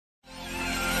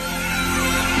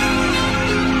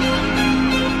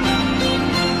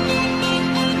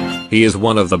He is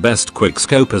one of the best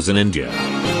quickscopers in India.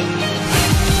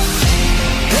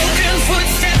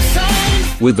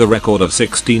 With the record of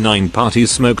 69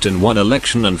 parties smoked in one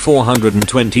election and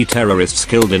 420 terrorists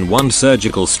killed in one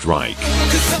surgical strike,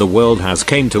 the world has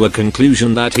came to a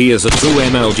conclusion that he is a true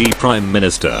MLG Prime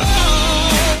Minister.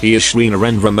 He is Shri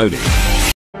Narendra Modi.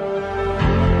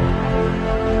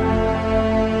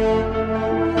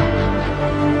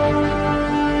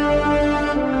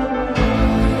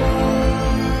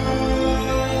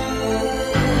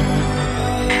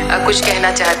 कुछ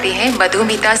कहना चाहती हैं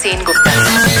मधुमिता सेन गुप्ता।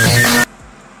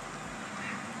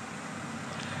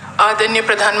 आदरणीय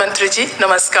प्रधानमंत्री जी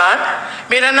नमस्कार।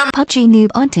 मेरा नाम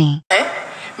है।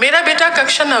 मेरा बेटा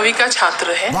कक्षा 9वीं का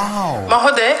छात्र है।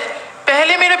 महोदय,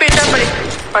 पहले मेरा बेटा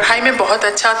पढ़ाई में बहुत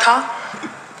अच्छा था,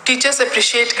 टीचर्स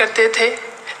अप्रिशिएट करते थे,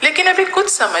 लेकिन अभी कुछ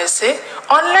समय से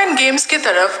ऑनलाइन गेम्स की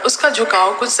तरफ उसका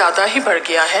झुकाव कुछ ज़्यादा ही बढ़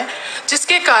गया है,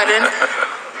 जिसके कारण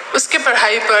उसके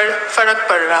पढ़ाई पर फर्क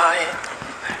पड़ रहा है।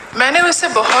 मैंने उसे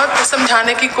बहुत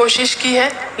समझाने की कोशिश की है,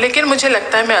 लेकिन मुझे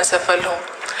लगता है मैं असफल हूँ।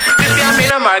 कृपया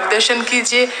मेरा मार्गदर्शन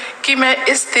कीजिए कि मैं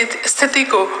इस स्थिति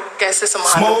को कैसे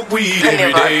संभालूं।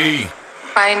 धन्यवाद।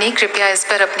 पायनी, कृपया इस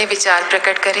पर अपने विचार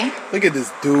प्रकट करें। Look at this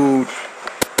dude.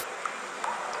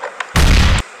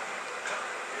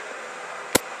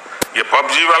 ये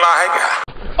पबजी वाला है क्या?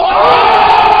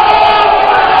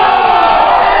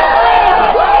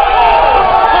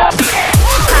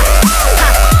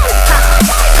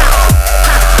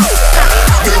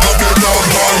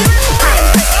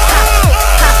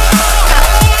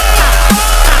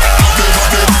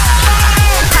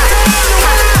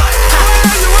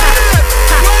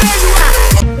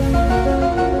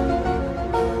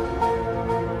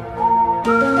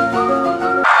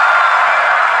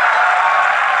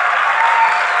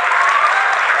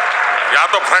 या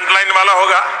तो फ्रंटलाइन वाला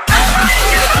होगा